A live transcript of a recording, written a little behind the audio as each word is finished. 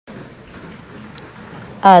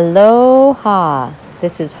Aloha!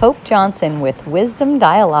 This is Hope Johnson with Wisdom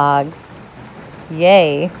Dialogues.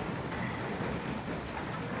 Yay!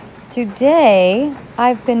 Today,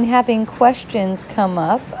 I've been having questions come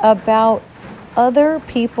up about other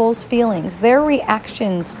people's feelings, their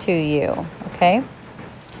reactions to you, okay?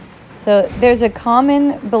 So there's a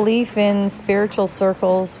common belief in spiritual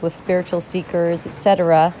circles with spiritual seekers,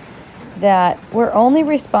 etc., that we're only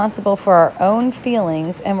responsible for our own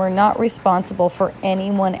feelings and we're not responsible for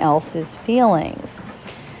anyone else's feelings.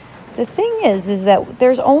 The thing is that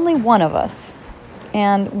there's only one of us,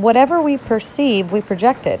 and whatever we perceive, we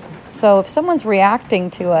project it. So if someone's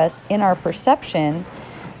reacting to us in our perception,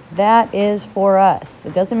 that is for us.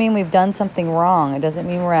 It doesn't mean we've done something wrong. It doesn't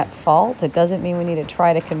mean we're at fault. It doesn't mean we need to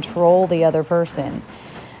try to control the other person.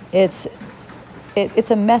 It's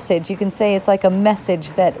a message. You can say it's like a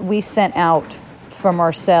message that we sent out from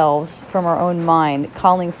ourselves, from our own mind,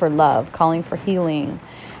 calling for love, calling for healing.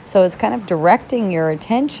 So it's kind of directing your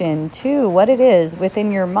attention to what it is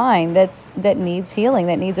within your mind that needs healing,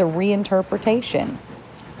 that needs a reinterpretation.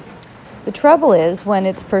 The trouble is when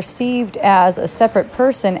it's perceived as a separate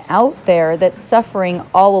person out there that's suffering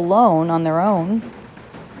all alone on their own,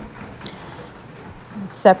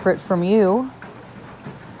 separate from you.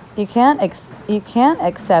 You can't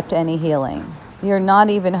accept any healing. You're not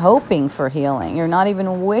even hoping for healing. You're not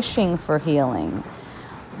even wishing for healing.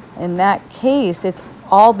 In that case, it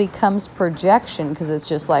all becomes projection because it's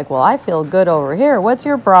just like, well, I feel good over here. What's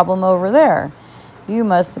your problem over there? You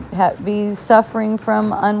must be suffering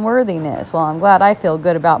from unworthiness. Well, I'm glad I feel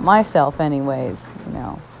good about myself anyways,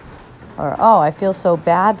 Or, oh, I feel so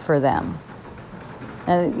bad for them.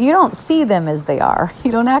 And you don't see them as they are.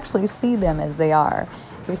 You don't actually see them as they are.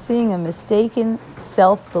 You're seeing a mistaken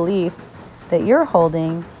self-belief that you're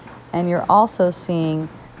holding, and you're also seeing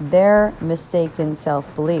their mistaken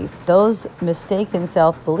self-belief. Those mistaken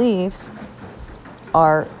self-beliefs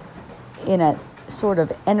are in a sort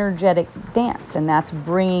of energetic dance, and that's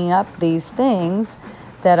bringing up these things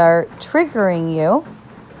that are triggering you.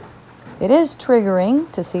 It is triggering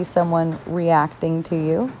to see someone reacting to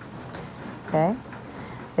you, okay?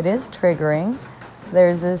 It is triggering.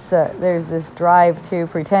 There's this drive to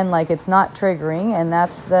pretend like it's not triggering, and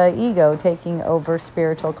that's the ego taking over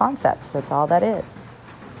spiritual concepts. That's all that is.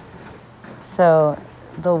 So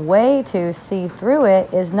the way to see through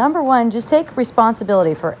it is, number one, just take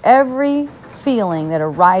responsibility for every feeling that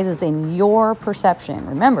arises in your perception.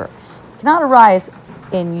 Remember, it cannot arise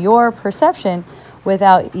in your perception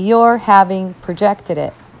without your having projected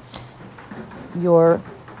it. You're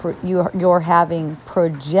having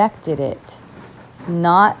projected it.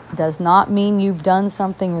 Does not mean you've done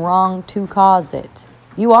something wrong to cause it.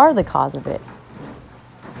 You are the cause of it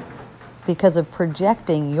because of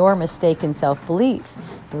projecting your mistaken self-belief.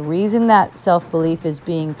 The reason that self-belief is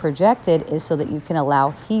being projected is so that you can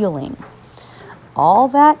allow healing. All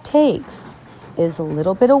that takes is a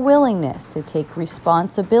little bit of willingness to take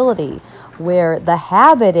responsibility, where the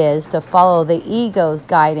habit is to follow the ego's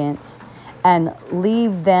guidance and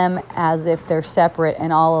leave them as if they're separate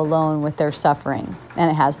and all alone with their suffering, and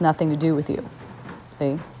it has nothing to do with you.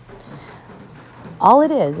 See? All it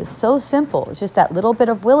is, it's so simple. It's just that little bit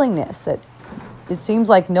of willingness that it seems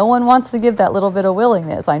like no one wants to give that little bit of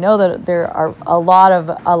willingness. I know that there are a lot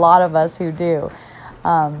of us who do.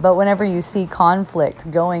 But whenever you see conflict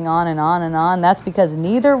going on and on and on, that's because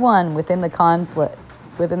neither one within the conflict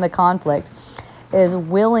is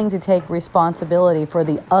willing to take responsibility for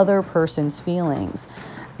the other person's feelings.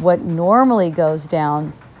 What normally goes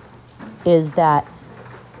down is that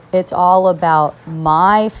it's all about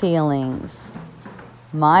my feelings.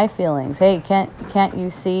 My feelings. Hey, can't you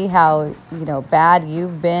see how, bad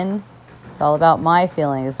you've been? It's all about my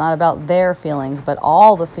feelings. It's not about their feelings, but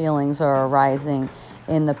all the feelings are arising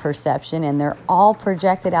in the perception, and they're all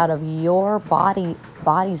projected out of your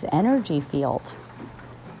body's energy field.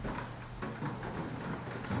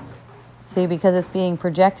 See, because it's being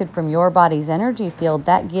projected from your body's energy field,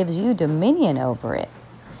 that gives you dominion over it.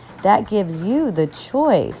 That gives you the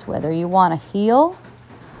choice whether you want to heal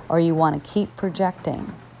or you want to keep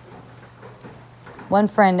projecting. One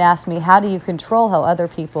friend asked me, how do you control how other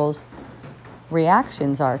people's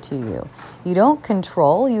reactions are to you? You don't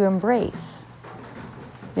control, you embrace.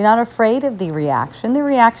 You're not afraid of the reaction. The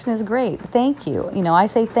reaction is great. Thank you. I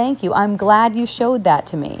say thank you. I'm glad you showed that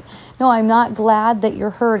to me. No, I'm not glad that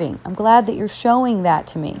you're hurting. I'm glad that you're showing that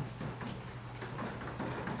to me.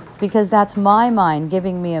 Because that's my mind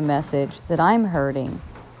giving me a message that I'm hurting.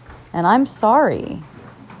 And I'm sorry.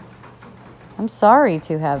 I'm sorry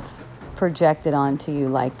to have projected onto you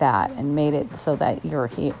like that and made it so that you're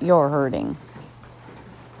hurting.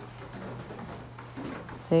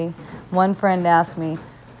 See? One friend asked me,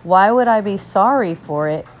 why would I be sorry for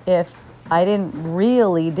it if I didn't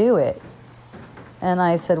really do it? And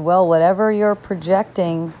I said, well, whatever you're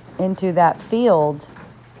projecting into that field,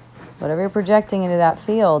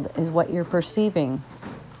 is what you're perceiving.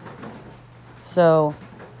 So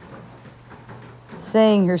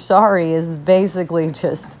saying you're sorry is basically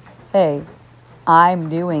just, hey, I'm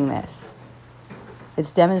doing this.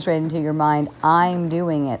 It's demonstrating to your mind, I'm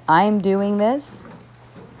doing it. I'm doing this,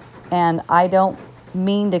 and I don't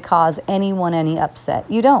mean to cause anyone any upset.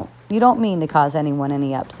 You don't mean to cause anyone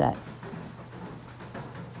any upset.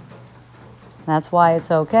 That's why it's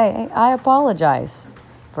okay. I apologize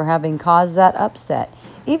for having caused that upset.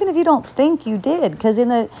 Even if you don't think you did, because in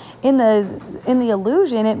the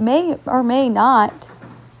illusion, it may or may not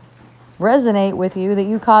resonate with you that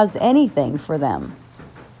you caused anything for them.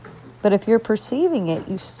 But if you're perceiving it,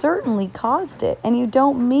 you certainly caused it, and you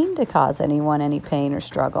don't mean to cause anyone any pain or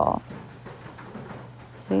struggle.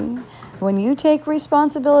 See? When you take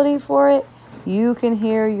responsibility for it, you can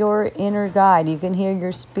hear your inner guide. You can hear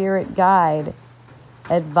your spirit guide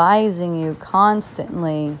advising you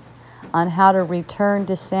constantly on how to return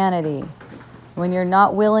to sanity. When you're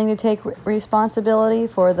not willing to take responsibility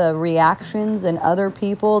for the reactions and other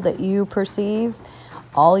people that you perceive,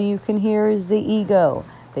 all you can hear is the ego.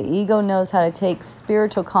 The ego knows how to take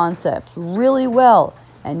spiritual concepts really well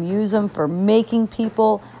and use them for making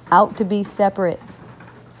people out to be separate.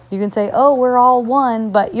 You can say, oh, we're all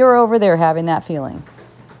one, but you're over there having that feeling.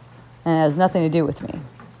 And it has nothing to do with me.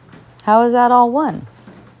 How is that all one?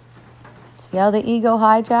 See how the ego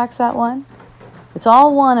hijacks that one? It's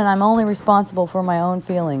all one, and I'm only responsible for my own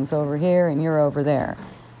feelings over here, and you're over there.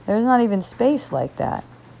 There's not even space like that.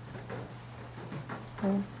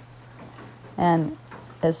 Okay. And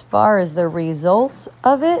as far as the results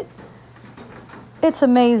of it, it's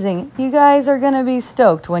amazing. You guys are going to be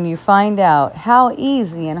stoked when you find out how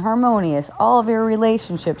easy and harmonious all of your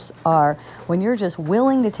relationships are when you're just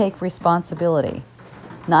willing to take responsibility.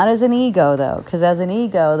 Not as an ego, though, because as an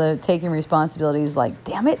ego, the taking responsibility is like,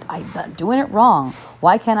 damn it, I'm doing it wrong.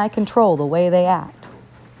 Why can't I control the way they act?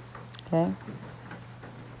 Okay?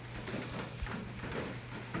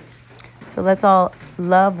 So let's all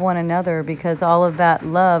love one another, because all of that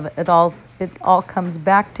love, it all comes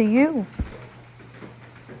back to you.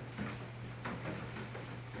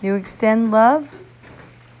 You extend love,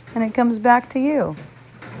 and it comes back to you.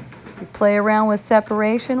 You play around with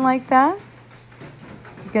separation like that,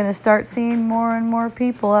 you're going to start seeing more and more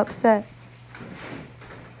people upset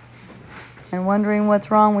and wondering what's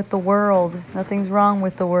wrong with the world. Nothing's wrong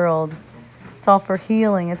with the world. It's all for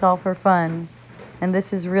healing. It's all for fun. And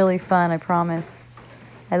this is really fun, I promise.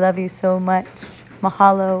 I love you so much.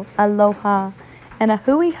 Mahalo, aloha, and a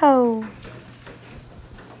hui ho.